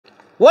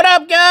What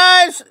up,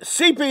 guys?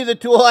 CP the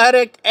Tool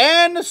Addict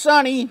and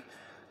Sonny,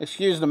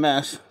 excuse the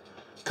mess,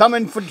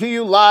 coming to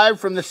you live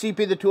from the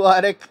CP the Tool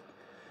Addict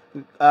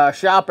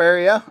shop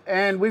area.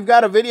 And we've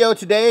got a video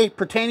today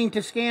pertaining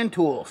to scan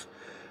tools.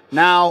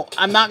 Now,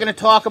 I'm not going to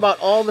talk about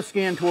all the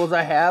scan tools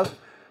I have,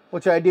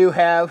 which I do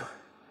have,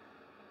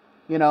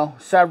 you know,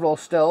 several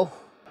still.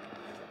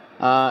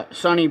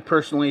 Sonny,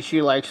 personally,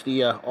 she likes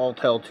the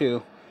Autel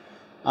too.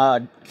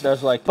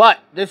 Does like, but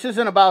this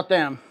isn't about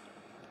them.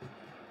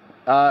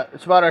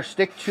 It's about our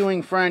stick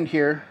chewing friend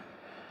here,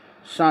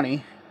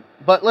 Sonny.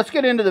 But let's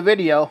get into the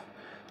video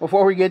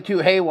before we get too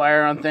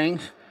haywire on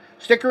things.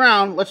 Stick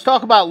around. Let's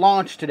talk about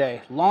launch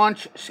today.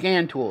 Launch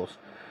scan tools.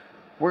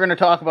 We're going to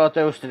talk about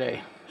those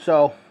today.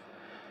 So,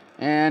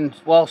 and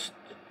well,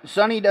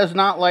 Sonny does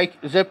not like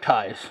zip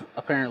ties,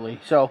 apparently.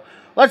 So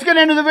let's get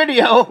into the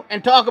video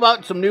and talk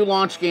about some new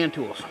launch scan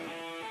tools.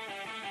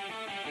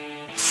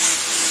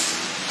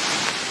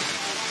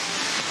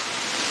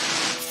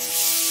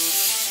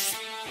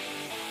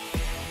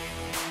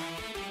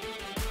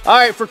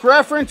 Alright, for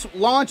reference,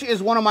 Launch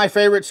is one of my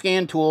favorite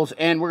scan tools,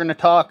 and we're going to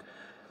talk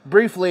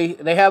briefly.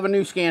 They have a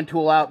new scan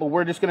tool out, but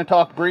we're just going to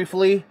talk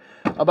briefly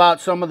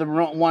about some of the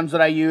ones that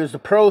I use. The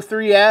Pro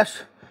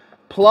 3S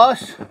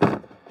Plus,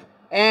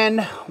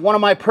 and one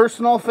of my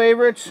personal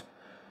favorites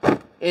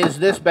is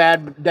this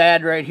bad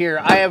dad right here.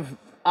 I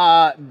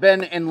have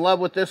been in love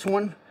with this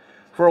one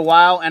for a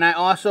while, and I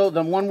also,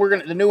 the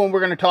new one we're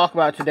going to talk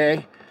about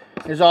today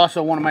is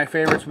also one of my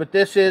favorites, but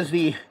this is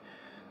the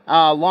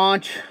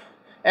Launch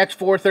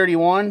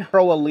X431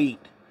 Pro Elite.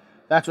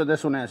 That's what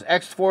this one is.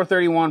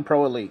 X431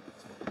 Pro Elite.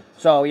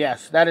 So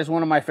yes, that is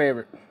one of my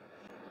favorite.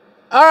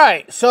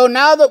 Alright, so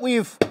now that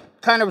we've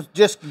kind of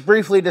just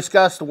briefly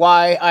discussed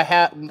why I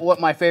have, what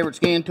my favorite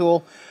scan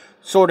tool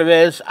sort of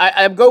is,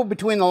 I go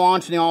between the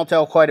Launch and the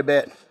Autel quite a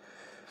bit.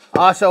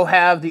 I also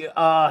have the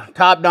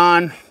Top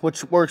Don,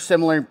 which works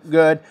similar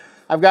good.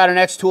 I've got an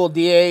X-Tool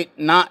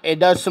D8. It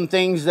does some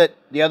things that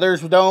the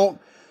others don't.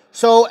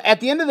 So,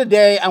 at the end of the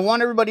day, I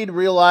want everybody to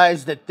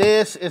realize that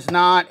this is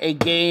not a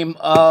game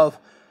of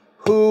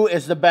who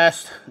is the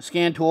best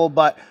scan tool,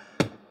 but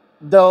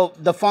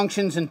the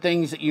functions and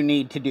things that you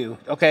need to do,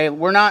 okay?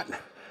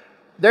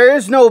 There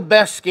is no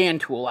best scan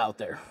tool out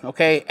there,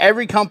 okay?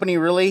 Every company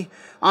really,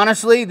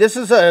 honestly, this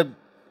is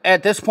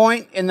at this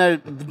point in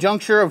the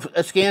juncture of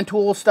a scan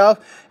tool stuff,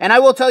 and I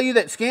will tell you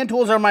that scan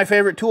tools are my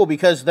favorite tool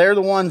because they're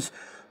the ones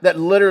that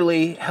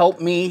literally help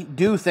me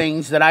do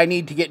things that I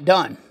need to get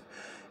done.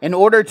 In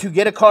order to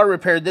get a car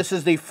repaired, this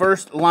is the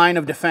first line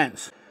of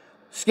defense.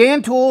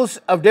 Scan tools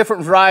of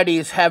different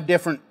varieties have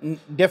different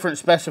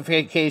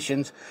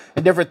specifications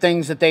and different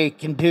things that they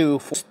can do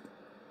for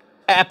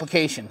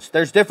applications.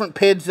 There's different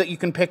PIDs that you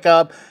can pick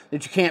up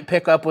that you can't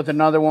pick up with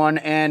another one,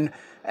 and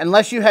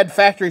unless you had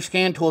factory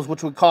scan tools,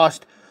 which would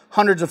cost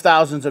hundreds of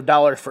thousands of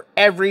dollars for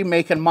every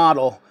make and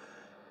model,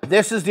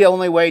 this is the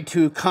only way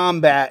to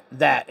combat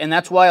that. And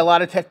that's why a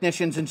lot of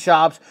technicians and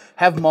shops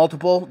have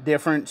multiple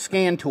different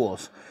scan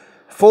tools.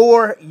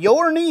 For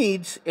your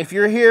needs, if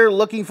you're here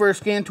looking for a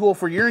scan tool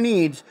for your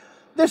needs,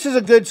 this is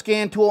a good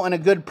scan tool and a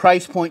good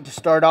price point to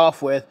start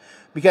off with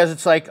because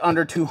it's like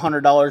under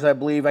 $200, I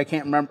believe. I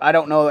can't remember. I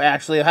don't know,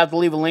 actually. I'll have to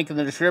leave a link in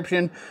the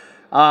description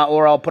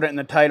or I'll put it in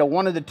the title.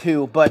 One of the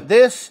two. But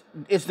this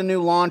is the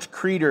new Launch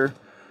Creator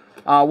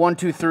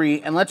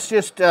 123. And let's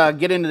just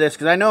get into this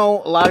because I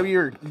know a lot of you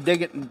are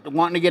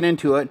wanting to get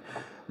into it.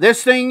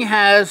 This thing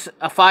has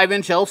a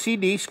 5-inch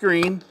LCD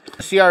screen,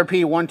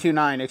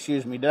 CRP129,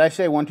 excuse me. Did I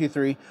say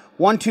 123?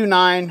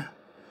 129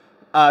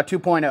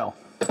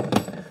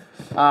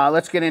 2.0.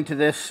 Let's get into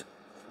this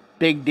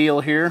big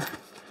deal here.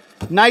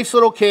 Nice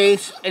little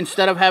case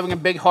instead of having a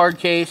big hard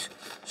case.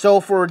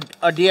 So for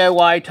a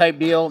DIY type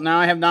deal, now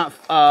I have not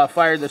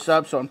fired this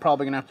up, so I'm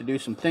probably going to have to do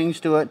some things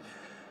to it.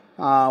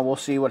 We'll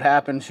see what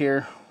happens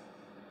here.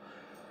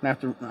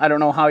 I don't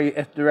know how you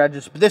have to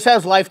register, but this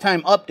has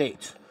lifetime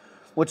updates,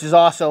 which is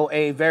also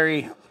a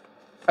very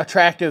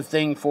attractive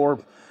thing for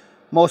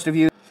most of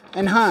you.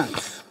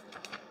 Enhance.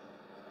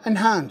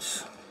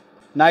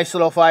 Nice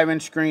little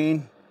 5-inch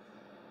screen.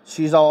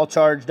 She's all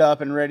charged up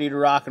and ready to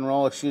rock and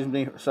roll. Excuse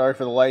me, sorry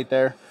for the light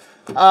there.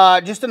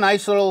 Just a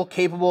nice little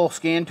capable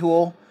scan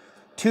tool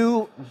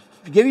to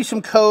give you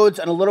some codes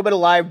and a little bit of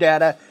live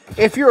data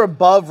if you're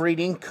above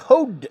reading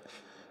code.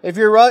 If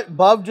you're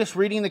above just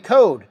reading the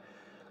code.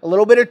 A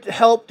little bit of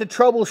help to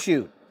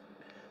troubleshoot.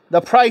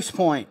 The price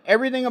point,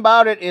 everything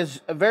about it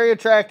is very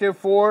attractive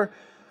for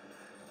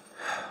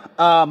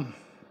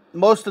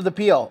most of the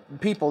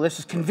people. This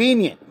is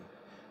convenient.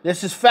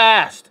 This is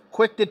fast,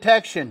 quick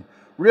detection,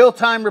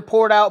 real-time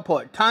report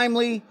output,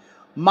 timely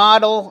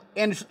model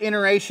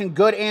iteration,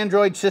 good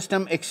Android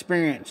system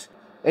experience.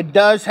 It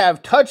does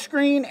have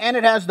touchscreen and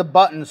it has the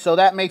buttons, so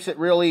that makes it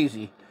real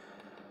easy.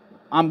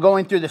 I'm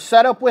going through the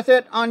setup with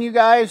it on you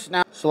guys.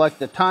 Now, select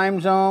the time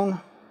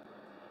zone.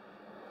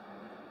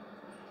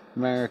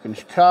 American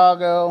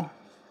Chicago.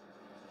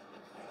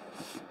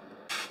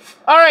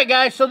 Alright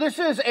guys, so this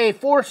is a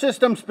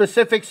 4-system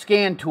specific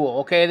scan tool,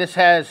 okay? This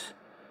has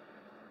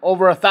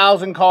over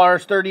 1,000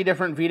 cars, 30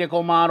 different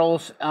vehicle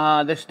models.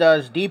 This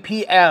does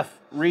DPF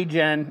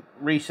regen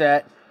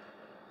reset.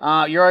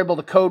 You're able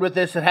to code with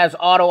this. It has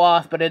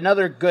AutoAuth, but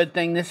another good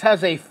thing, this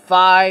has a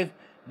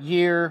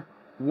 5-year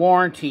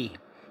warranty.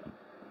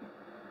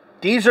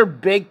 These are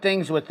big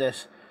things with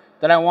this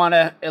that I want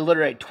to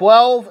alliterate.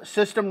 12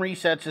 system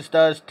resets this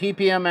does.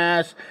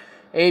 TPMS,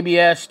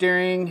 ABS,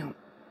 steering,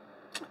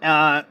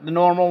 the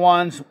normal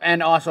ones,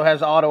 and also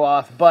has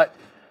AutoAuth. But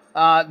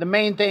the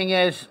main thing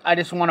is, I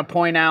just want to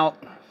point out,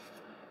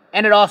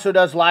 and it also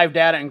does live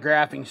data and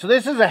graphing. So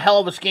this is a hell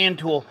of a scan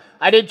tool.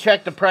 I did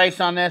check the price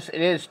on this.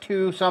 It is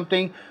 $2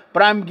 something,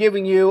 but I'm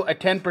giving you a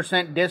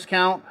 10%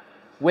 discount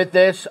with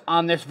this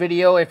on this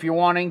video if you're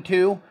wanting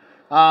to.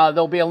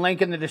 There'll be a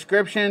link in the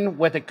description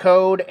with a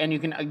code, and you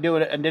can do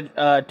a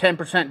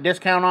 10%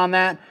 discount on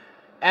that.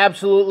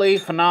 Absolutely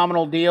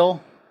phenomenal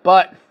deal.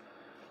 But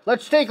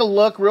let's take a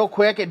look real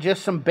quick at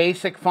just some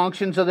basic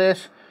functions of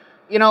this.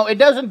 You know, it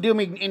doesn't do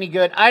me any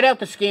good. I'd have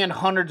to scan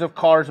hundreds of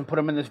cars and put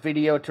them in this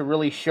video to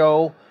really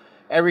show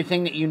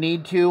everything that you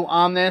need to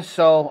on this.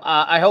 So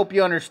I hope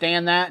you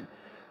understand that,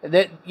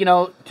 you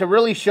know, to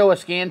really show a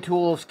scan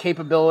tool's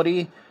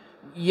capability,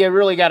 you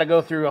really got to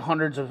go through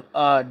hundreds of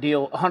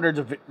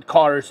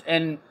cars,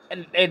 and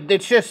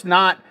it's just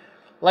not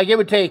like it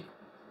would take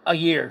a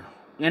year.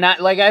 And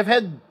I've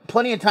had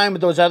plenty of time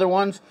with those other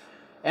ones,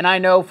 and I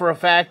know for a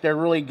fact they're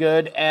really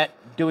good at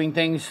doing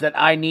things that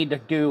I need to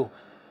do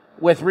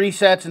with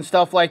resets and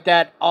stuff like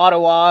that.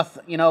 AutoAuth,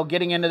 you know,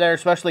 getting into there,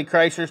 especially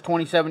Chrysler's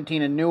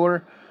 2017 and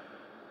newer.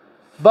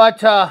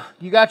 But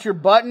you got your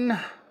button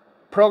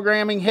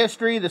programming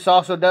history. This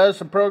also does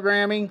some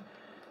programming.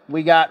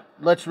 We got,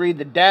 let's read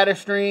the data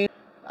stream.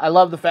 I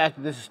love the fact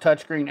that this is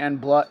touchscreen and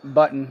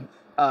button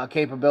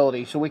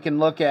capability. So we can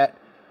look at,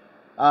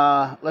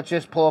 let's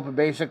just pull up a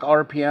basic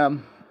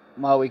RPM.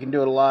 Well, we can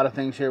do it a lot of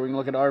things here. We can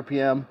look at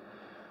RPM.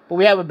 But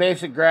we have a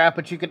basic graph,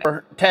 but you can,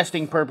 for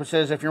testing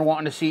purposes, if you're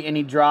wanting to see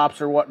any drops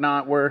or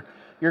whatnot, where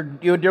you're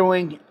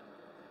doing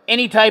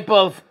any type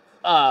of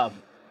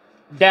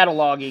data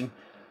logging,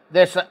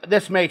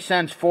 this makes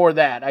sense for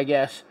that, I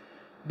guess.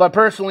 But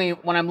personally,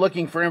 when I'm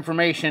looking for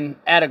information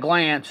at a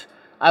glance,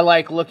 I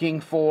like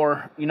looking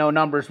for, you know,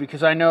 numbers,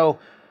 because I know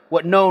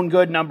what known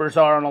good numbers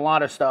are on a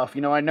lot of stuff.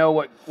 You know, I know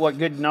what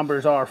good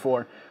numbers are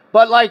for.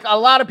 But like a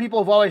lot of people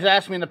have always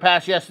asked me in the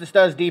past, yes, this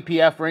does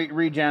DPF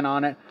regen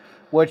on it,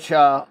 which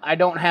I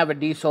don't have a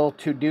diesel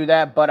to do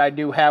that, but I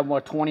do have a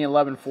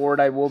 2011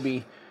 Ford I will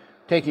be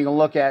taking a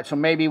look at. So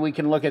maybe we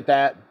can look at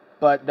that,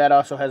 but that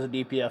also has a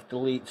DPF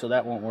delete, so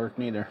that won't work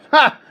neither.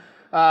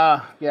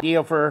 Yeah,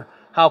 deal for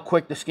how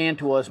quick the scan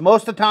tool is.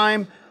 Most of the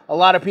time, a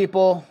lot of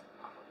people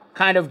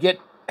kind of get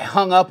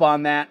hung up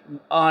on that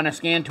on a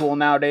scan tool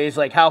nowadays.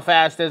 Like, how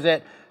fast is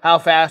it? How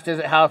fast is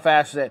it? How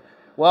fast is it?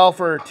 Well,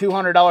 for a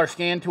 $200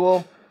 scan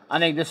tool, I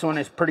think this one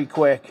is pretty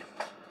quick.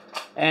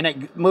 And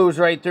it moves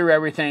right through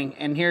everything.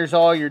 And here's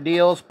all your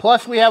deals.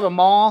 Plus, we have a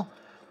mall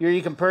here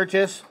you can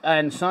purchase.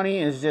 And Sonny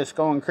is just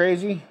going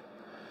crazy.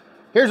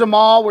 Here's a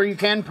mall where you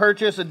can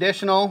purchase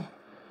additional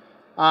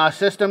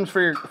systems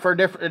for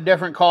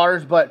different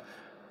cars. But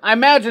I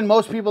imagine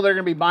most people that are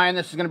going to be buying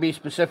this is going to be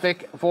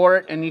specific for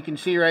it. And you can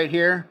see right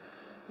here,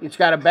 it's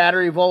got a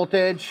battery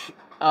voltage.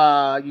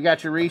 You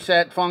got your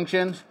reset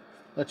functions.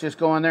 Let's just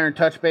go in there and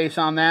touch base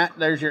on that.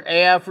 There's your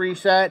AF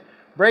reset,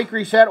 brake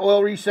reset,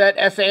 oil reset,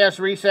 SAS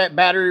reset,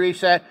 battery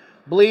reset,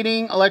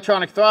 bleeding,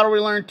 electronic throttle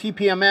relearn,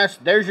 TPMS.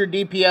 There's your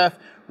DPF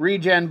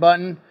regen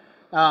button.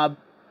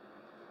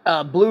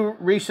 Blue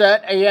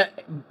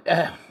reset,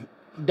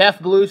 def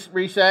blue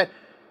reset,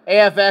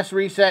 AFS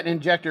reset,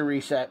 injector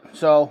reset.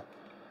 So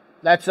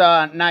that's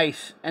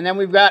nice. And then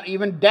we've got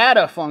even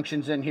data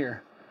functions in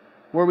here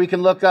where we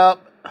can look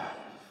up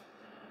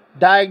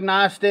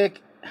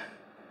diagnostic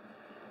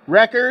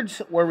records,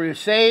 where we've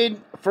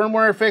saved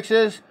firmware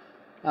fixes,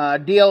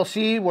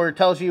 DLC, where it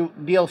tells you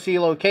DLC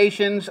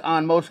locations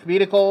on most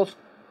vehicles.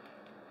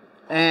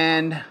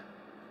 And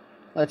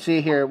let's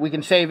see here, we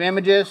can save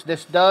images.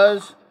 This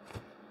does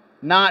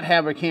not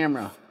have a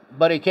camera,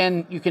 but it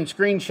can, you can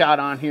screenshot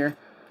on here,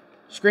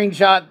 screen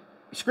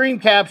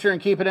capture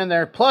and keep it in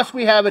there. Plus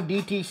we have a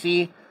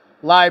DTC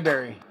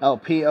library. Oh,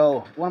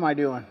 PO, what am I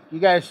doing? You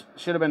guys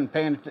should have been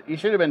paying, you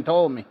should have been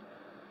told me.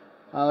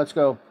 Let's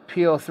go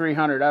PO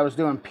 300. I was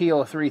doing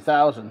PO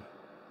 3000.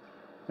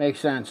 Makes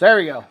sense. There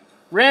we go.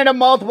 Random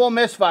multiple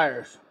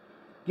misfires.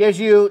 Gives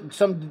you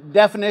some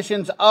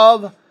definitions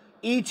of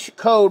each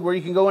code where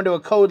you can go into a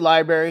code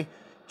library,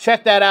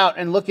 check that out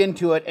and look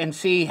into it and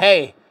see,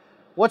 hey,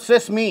 what's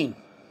this mean?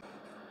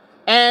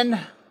 And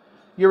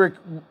your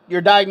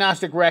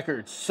diagnostic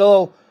records.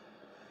 So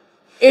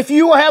if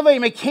you have a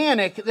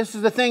mechanic, this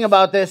is the thing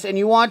about this, and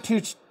you want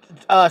to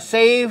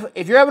save,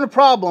 if you're having a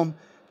problem,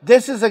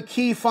 this is a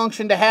key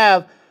function to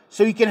have,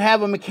 so you can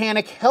have a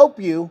mechanic help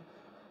you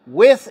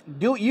with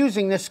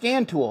using this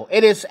scan tool.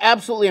 It is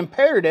absolutely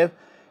imperative.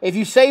 If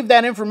you save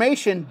that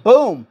information,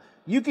 boom,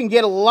 you can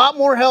get a lot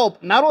more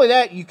help. Not only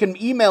that, you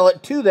can email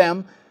it to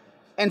them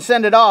and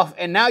send it off,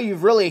 and now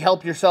you've really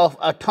helped yourself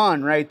a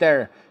ton right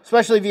there,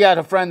 especially if you got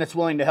a friend that's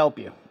willing to help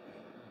you.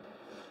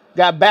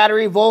 Got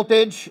battery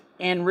voltage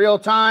in real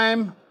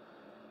time,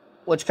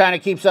 which kind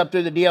of keeps up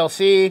through the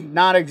DLC.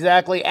 Not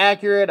exactly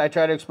accurate. I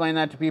try to explain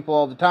that to people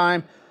all the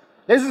time.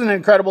 This is an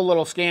incredible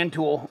little scan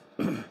tool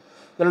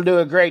that'll do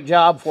a great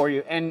job for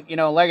you. And, you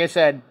know, like I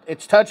said,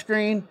 it's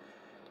touchscreen.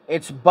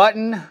 It's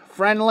button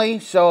friendly.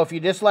 So if you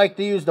just like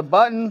to use the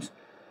buttons,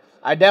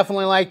 I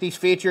definitely like these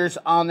features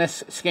on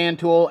this scan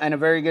tool, and a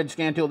very good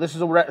scan tool. This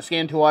is a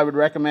scan tool I would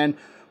recommend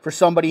for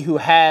somebody who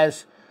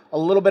has a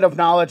little bit of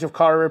knowledge of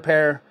car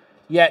repair,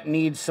 yet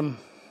needs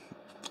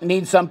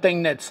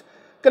something that's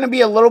going to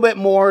be a little bit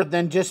more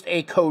than just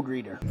a code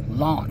reader.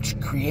 Launch,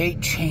 create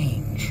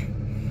change.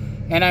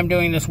 And I'm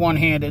doing this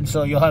one-handed,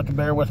 so you'll have to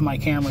bear with my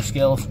camera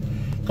skills,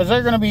 because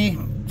they're going to be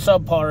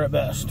subpar at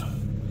best.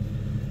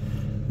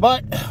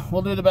 But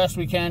we'll do the best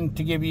we can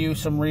to give you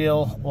some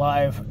real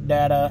live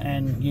data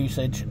and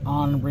usage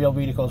on real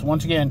vehicles.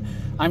 Once again,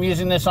 I'm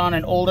using this on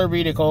an older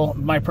vehicle,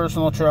 my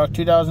personal truck,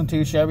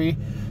 2002 Chevy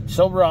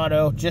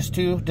Silverado, just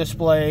to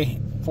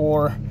display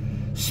for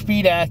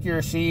speed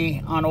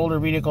accuracy on older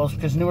vehicles,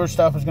 because newer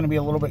stuff is going to be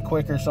a little bit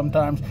quicker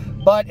sometimes.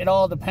 But it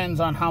all depends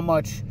on how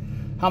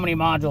many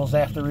modules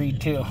they have to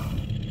read too.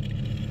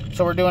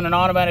 So we're doing an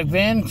automatic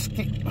VIN,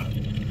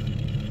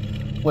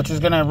 which is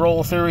going to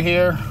roll through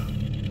here.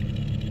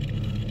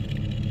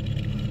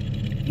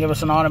 Give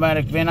us an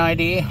automatic VIN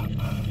ID.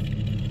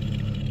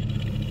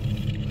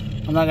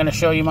 I'm not going to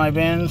show you my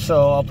VIN,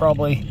 so I'll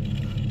probably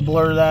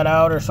blur that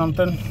out or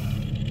something.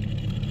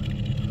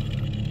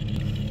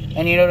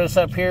 And you notice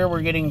up here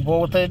we're getting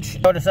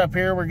voltage. Notice up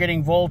here we're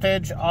getting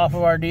voltage off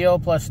of our deal,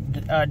 plus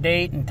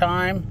date and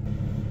time.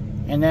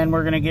 And then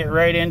we're going to get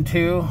right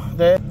into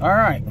the... All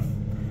right.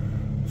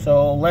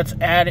 So let's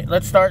add it.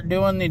 Let's start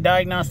doing the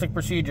diagnostic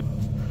procedure.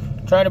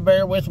 Try to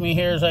bear with me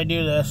here as I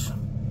do this.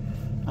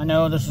 I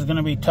know this is going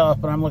to be tough,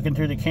 but I'm looking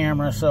through the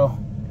camera, so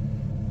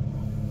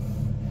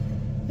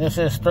this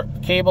is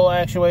cable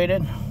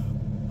actuated.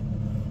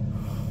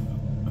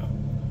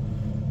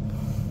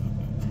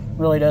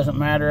 Really doesn't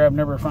matter. I've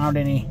never found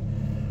any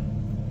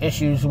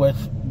issues with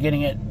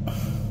doing it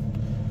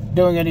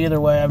either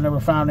way. I've never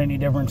found any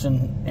difference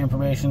in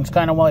information. It's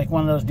kind of like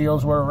one of those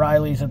deals where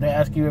O'Reilly's, if they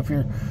ask you if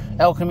your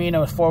El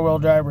Camino is 4-wheel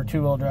drive or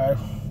 2-wheel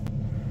drive.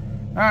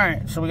 All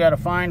right, so we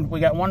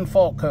got one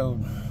fault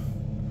code.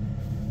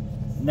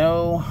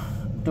 No,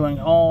 doing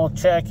all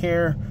check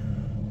here.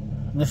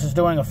 This is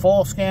doing a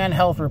full scan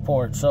health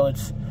report, so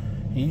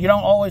you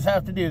don't always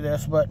have to do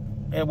this, but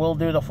it will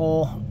do the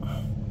full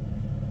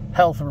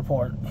health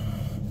report.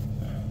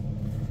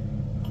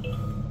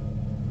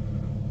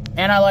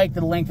 And I like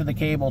the length of the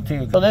cable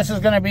too. So this is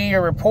going to be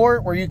your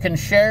report where you can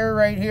share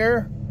right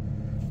here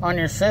on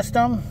your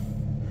system,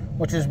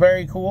 which is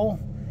very cool.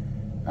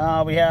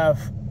 We have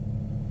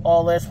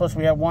all this, plus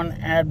we have one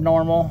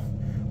abnormal,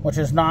 which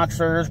is knock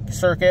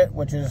circuit,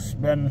 which has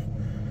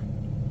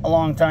been a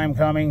long time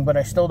coming, but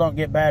I still don't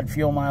get bad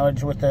fuel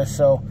mileage with this.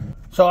 So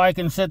I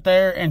can sit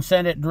there and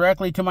send it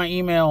directly to my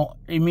email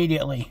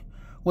immediately,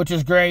 which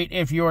is great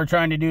if you are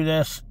trying to do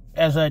this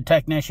as a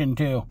technician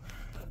too.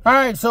 All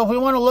right, so if we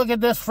want to look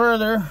at this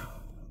further,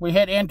 we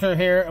hit enter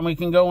here and we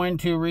can go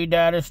into read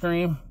data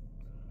stream,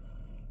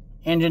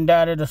 engine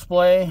data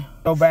display.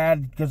 So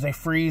bad because they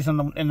freeze in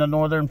the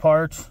northern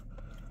parts,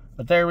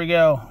 but there we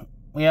go.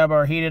 We have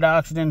our heated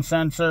oxygen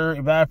sensor,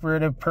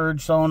 evaporative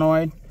purge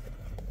solenoid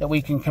that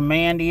we can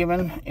command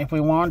even if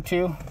we want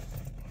to.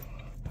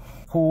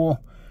 Cool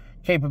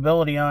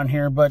capability on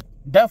here, but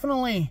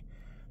definitely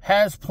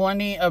has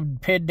plenty of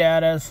PID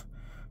data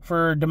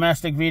for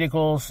domestic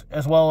vehicles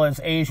as well as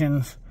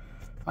Asians.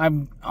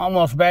 I'm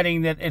almost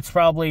betting that it's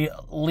probably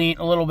a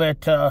little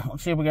bit,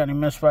 let's see if we got any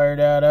misfire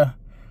data.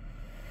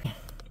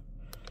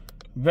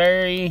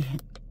 Very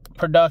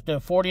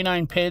productive.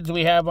 49 PIDs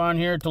we have on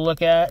here to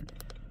look at.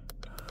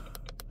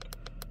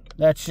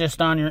 That's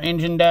just on your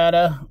engine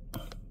data.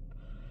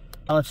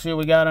 Let's see what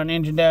we got on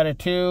engine data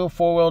 2.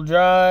 4-wheel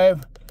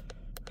drive,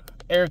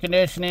 air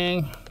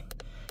conditioning,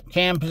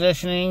 cam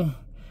positioning.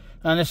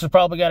 And this has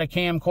probably got a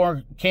cam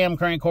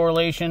crank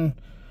correlation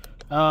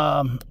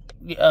relearn.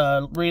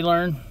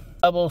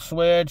 Double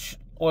switch,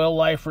 oil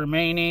life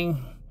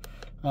remaining.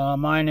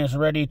 Mine is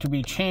ready to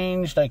be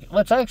changed.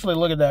 Let's actually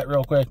look at that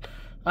real quick.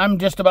 I'm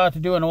just about to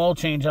do an oil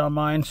change on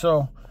mine,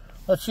 so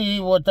let's see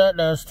what that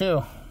does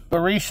too. A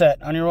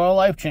reset on your oil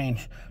life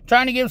change.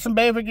 Trying to give some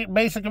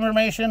basic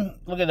information.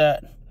 Look at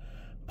that.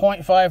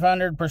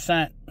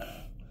 0.500%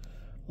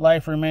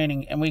 life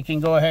remaining, and we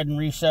can go ahead and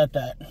reset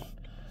that.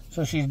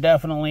 So she's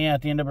definitely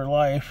at the end of her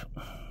life.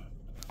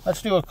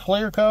 Let's do a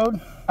clear code.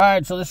 All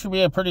right, so this should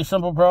be a pretty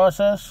simple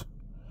process.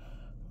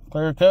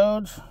 Clear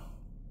codes.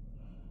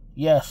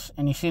 Yes,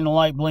 and you see the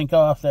light blink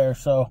off there,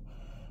 so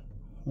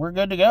we're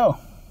good to go.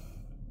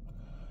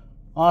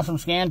 Awesome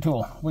scan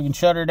tool. We can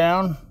shut her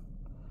down.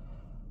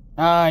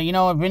 You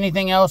know, if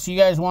anything else you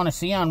guys want to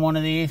see on one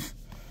of these,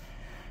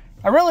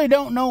 I really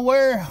don't know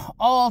where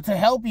all to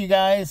help you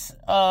guys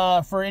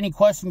for any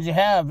questions you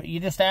have. You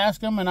just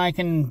ask them and I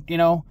can, you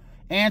know,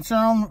 answer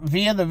them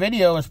via the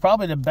video is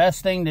probably the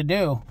best thing to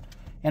do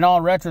in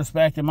all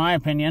retrospect, in my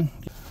opinion.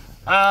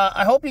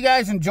 I hope you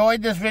guys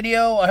enjoyed this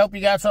video. I hope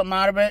you got something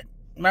out of it.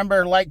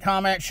 Remember, like,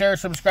 comment, share,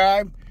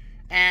 subscribe.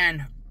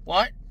 And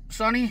what,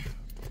 Sonny?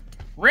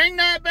 Ring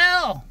that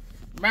bell.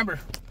 Remember,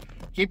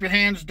 keep your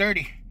hands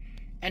dirty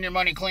and your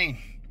money clean.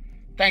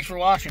 Thanks for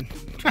watching.